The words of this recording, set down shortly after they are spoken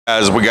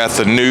Guys, we got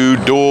the new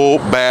dual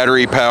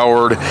battery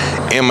powered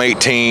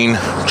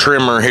M18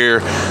 trimmer here.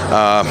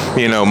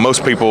 You know,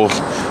 most people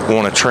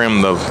want to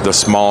trim the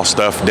small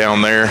stuff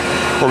down there.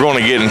 We're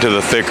going to get into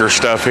the thicker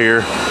stuff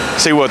here,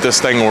 see what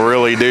this thing will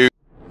really do.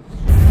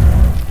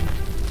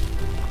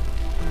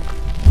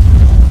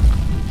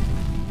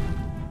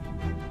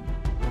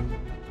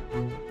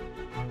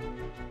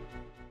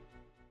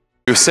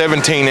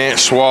 17-inch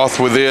swath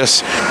with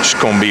this.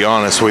 Just gonna be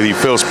honest with you,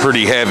 feels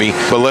pretty heavy,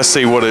 but let's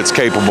see what it's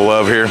capable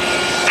of here.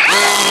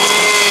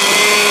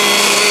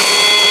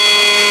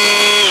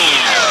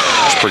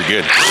 It's pretty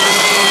good.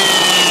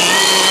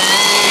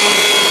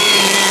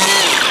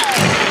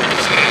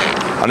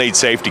 I need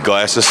safety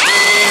glasses.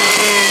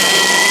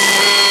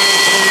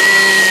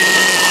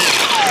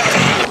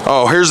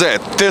 Oh, here's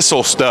that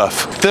thistle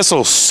stuff.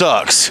 Thistle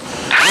sucks.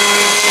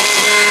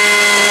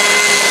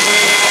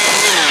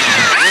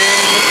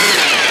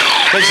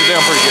 Takes it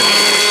down pretty good.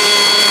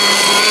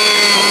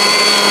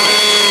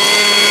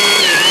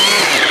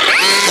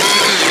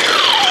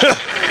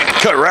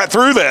 Cut right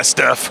through that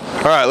stuff.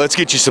 All right, let's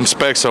get you some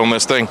specs on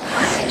this thing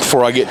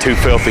before I get too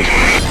filthy.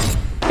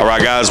 All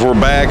right, guys, we're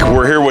back.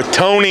 We're here with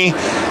Tony,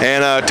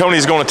 and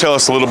Tony's going to tell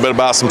us a little bit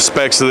about some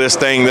specs of this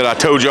thing that I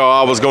told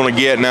y'all I was going to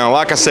get. Now,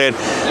 like I said,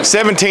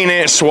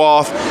 17-inch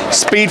swath,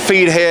 speed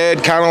feed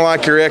head, kind of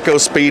like your Echo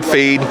speed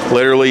feed.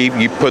 Literally,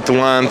 you put the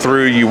line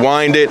through, you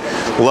wind it,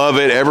 love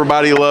it.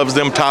 Everybody loves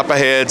them type of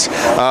heads.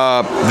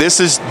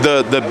 This is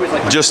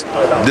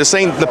this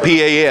ain't the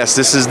PAS.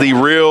 This is the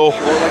real,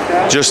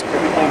 just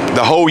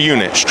the whole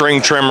unit,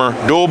 string trimmer,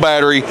 dual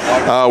battery.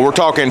 We're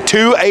talking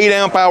 2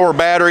 8-amp-hour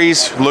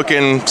batteries,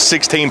 looking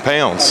 16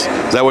 pounds.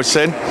 Is that what you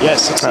said?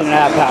 Yes,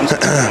 16.5 pounds.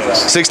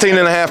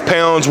 16.5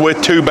 pounds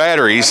with 2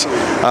 batteries,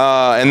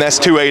 and that's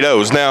 2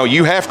 8.0s. Now,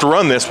 you have to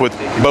run this with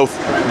both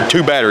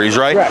 2 batteries,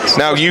 right? Correct.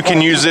 Now, you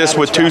can use this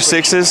with 2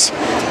 6s.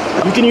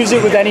 You can use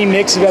it with any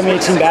mix of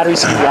M18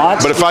 batteries you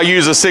want. But if I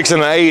use a 6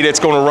 and an 8, it's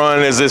going to run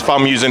as if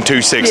I'm using 2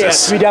 6s.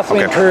 Yes, we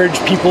definitely encourage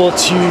people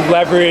to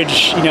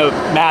leverage,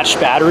 matched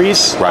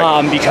batteries. Right.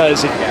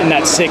 Because in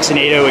that 6 and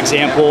 8.0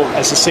 example,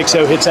 as the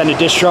 6.0 hits end of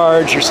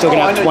discharge, you're still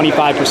going to have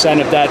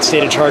 25% of that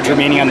state of charge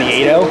remaining on the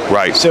 8.0.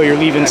 Right. So you're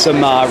leaving some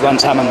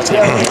runtime on the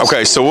table.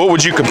 Okay, so what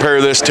would you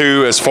compare this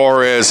to as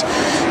far as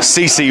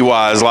CC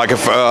wise? Like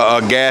if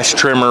a gas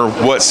trimmer,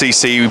 what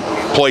CC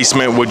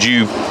placement would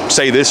you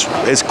say this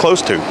is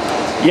close to?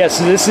 Yeah,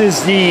 so this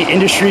is the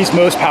industry's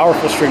most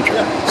powerful string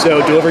trimmer.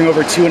 So delivering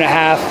over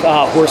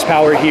 2.5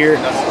 horsepower here,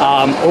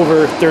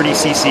 over 30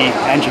 cc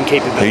engine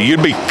capability.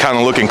 You'd be kind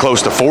of looking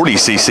close to 40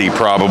 cc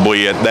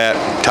probably at that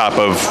type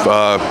of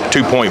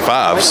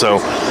 2.5.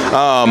 So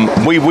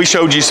we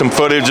showed you some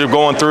footage of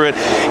going through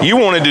it. You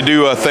wanted to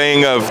do a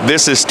thing of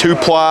this is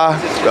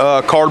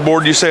 2-ply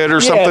cardboard, you said, or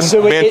something,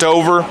 so bent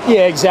over?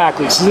 Yeah,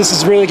 exactly. So this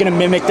is really going to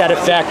mimic that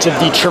effect of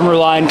the trimmer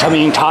line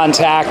coming in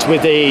contact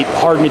with a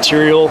hard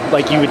material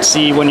like you would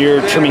see when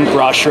you're trimming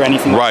brush or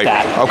anything like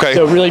that. Okay.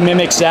 So it really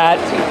mimics that.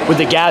 With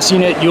the gas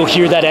unit, you'll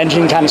hear that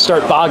engine kind of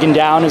start bogging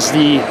down as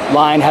the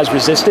line has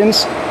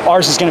resistance.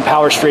 Ours is going to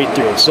power straight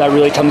through. So that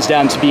really comes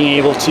down to being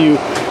able to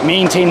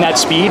maintain that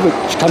speed,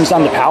 which comes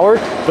down to power,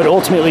 but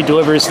ultimately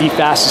delivers the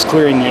fastest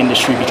clear in the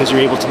industry because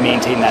you're able to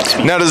maintain that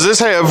speed. Now, does this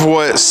have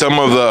what some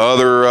of the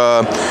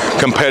other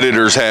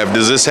competitors have?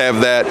 Does this have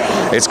that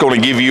it's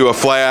going to give you a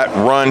flat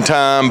run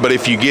time, but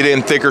if you get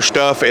in thicker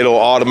stuff, it'll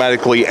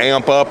automatically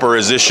amp up, or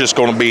is this just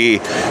going to be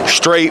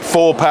straight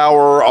full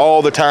power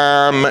all the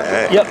time?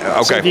 Yep.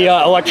 Okay. So the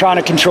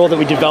electronic control that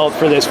we developed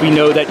for this, we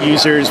know that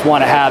users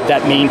want to have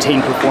that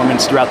maintained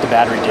performance throughout the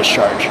battery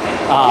discharge.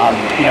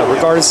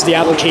 Regardless of the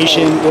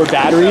application or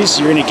batteries,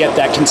 you're going to get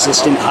that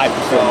consistent high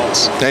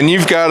performance. And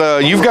you've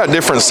got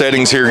different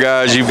settings here,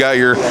 guys. You've got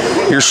your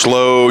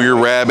slow, your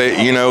rabbit.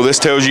 This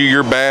tells you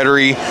your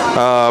battery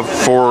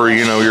for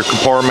your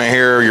compartment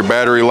here, your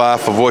battery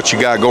life of what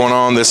you got going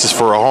on. This is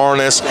for a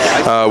harness,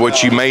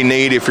 which you may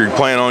need if you're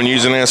planning on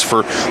using this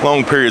for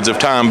long periods of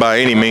time by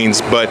any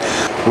means. But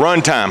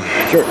runtime,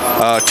 sure.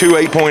 2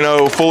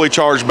 8.0 fully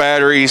charged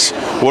batteries.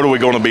 What are we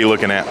going to be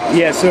looking at?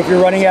 Yeah, so if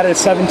you're running at a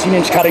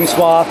 17-inch cutting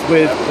swath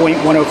with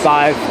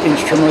 0.105-inch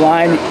trimmer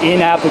line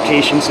in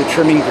application, so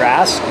trimming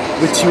grass,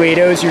 with 2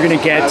 8.0s, you're going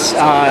to get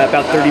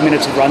about 30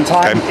 minutes of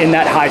runtime in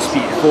that high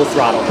speed, full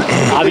throttle.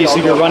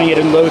 Obviously, if you're running it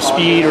in low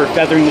speed or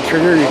feathering the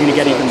trigger, you're going to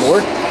get even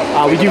more.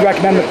 We do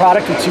recommend the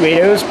product with 2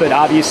 8.0s, but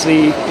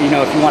obviously,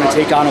 if you want to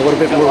take on a little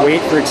bit more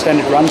weight for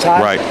extended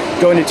runtime,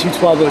 going to 2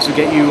 12.0s will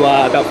get you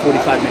about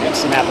 45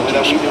 minutes in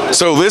application.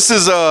 So this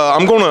is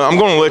I'm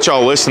gonna let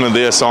y'all listen to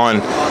this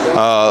on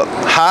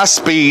high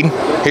speed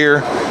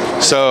here.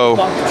 So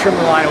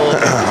trimmer line will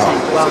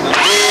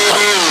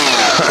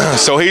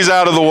so he's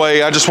out of the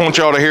way. I just want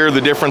y'all to hear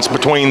the difference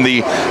between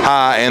the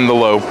high and the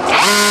low.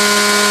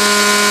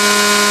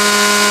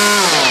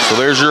 So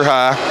there's your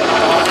high,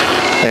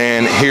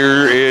 and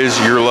here is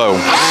your low.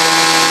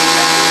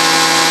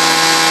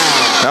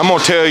 Now, I'm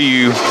gonna tell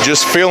you,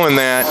 just feeling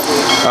that,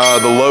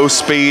 the low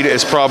speed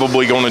is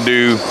probably gonna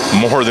do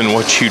more than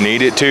what you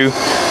need it to.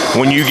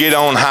 when you get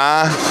on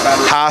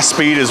high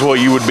speed is what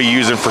you would be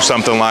using for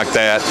something like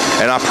that.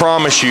 And I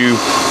promise you,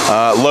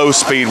 low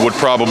speed would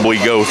probably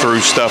go through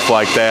stuff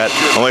like that,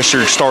 unless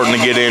you're starting to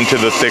get into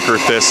the thicker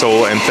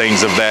thistle and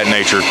things of that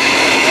nature.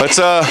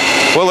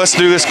 Let's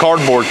do this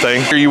cardboard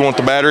thing. You want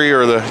the battery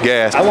or the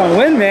gas? I want to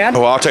win, man.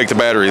 Well, I'll take the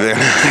battery then.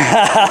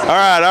 All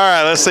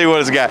right, let's see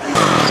what it's got.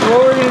 So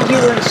what we're gonna do,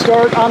 we're gonna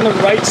start on the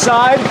right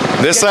side.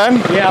 This side?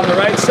 Yeah, on the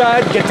right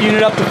side, get the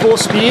unit up to full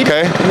speed.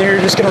 Okay. And then you're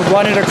just gonna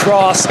run it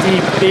across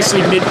the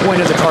basically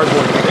midpoint of the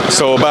cardboard.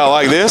 So about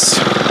like this?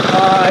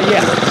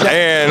 Yeah.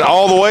 And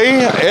all the way?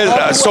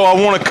 So I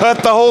want to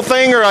cut the whole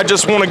thing, or I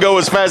just want to go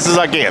as fast as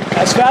I can?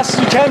 As fast as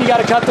you can, you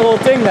gotta cut the whole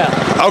thing now.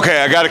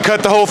 Okay, I gotta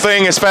cut the whole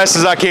thing as fast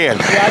as I can.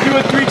 Yeah, I do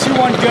a 3, 2,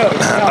 1, go.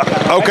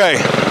 Okay.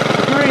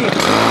 3.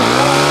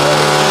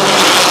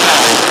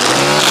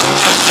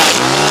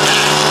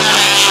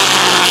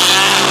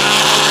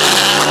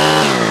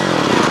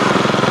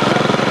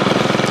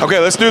 Okay,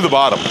 let's do the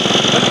bottom.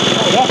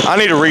 I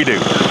need a redo.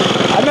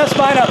 I messed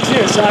mine up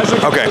too, so I was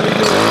like, okay.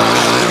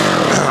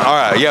 All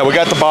right, yeah, we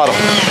got the bottom.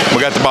 We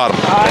got the bottom.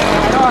 I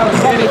know I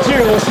was getting it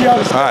too. We'll see how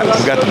this All right,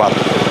 we got the bottom.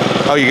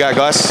 Oh, you got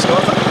glasses?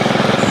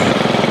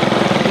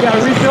 You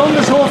gotta refilm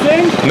this whole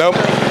thing? Nope.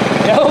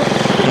 Nope.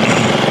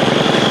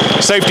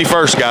 Safety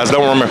first, guys.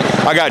 Don't remember.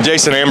 I got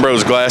Jason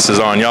Ambrose glasses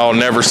on. Y'all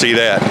never see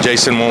that.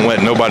 Jason won't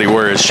let nobody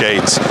wear his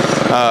shades.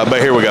 But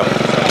here we go.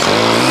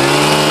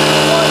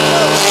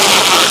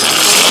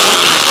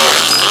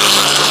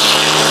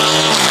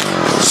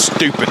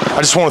 Stupid. I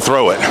just want to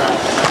throw it.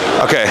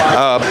 Okay,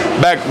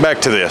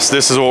 back to this.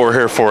 This is what we're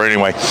here for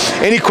anyway.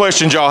 Any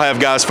questions y'all have,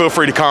 guys, feel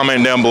free to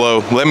comment down below.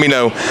 Let me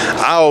know.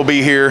 I will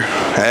be here,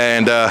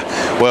 and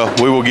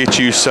we will get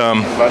you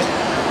some.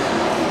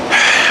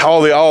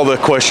 All the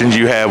questions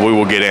you have, we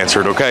will get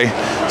answered, okay?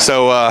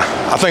 So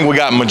I think we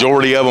got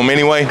majority of them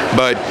anyway,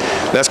 but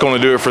that's going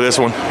to do it for this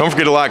one. Don't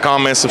forget to like,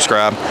 comment,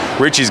 subscribe.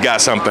 Richie's got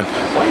something.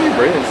 Why are you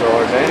breathing so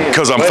hard, man?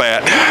 Because I'm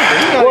fat.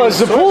 Well, it's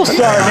the pull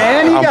start,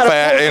 man. I'm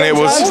fat, and it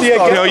was, you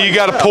know, you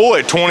got to pull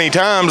it 20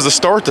 times to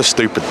start the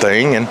stupid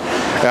thing, and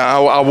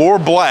I wore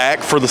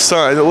black for the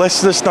sun.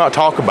 Let's just not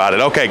talk about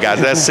it. Okay, guys,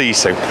 that's see you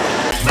soon.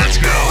 Let's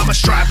go. I'm a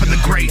strive for the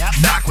great,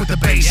 knock with the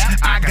bass.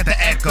 I got the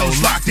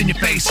echoes locked in your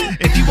face.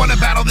 If you want to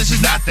battle, this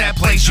is not that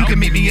place. You can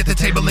meet me at the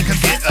table and come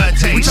get a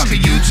taste. We talk to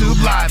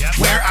YouTube Live,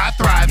 where I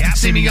thrive.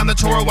 See me on the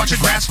Toro, watch a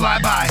grass fly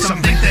by.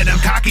 Some think that I'm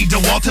cocky,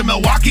 DeWalt to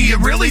Milwaukee. It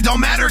really don't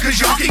matter, cause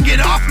y'all can get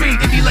off me.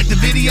 If you like the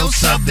video,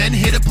 sub, then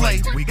hit a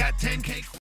play. We got 10K.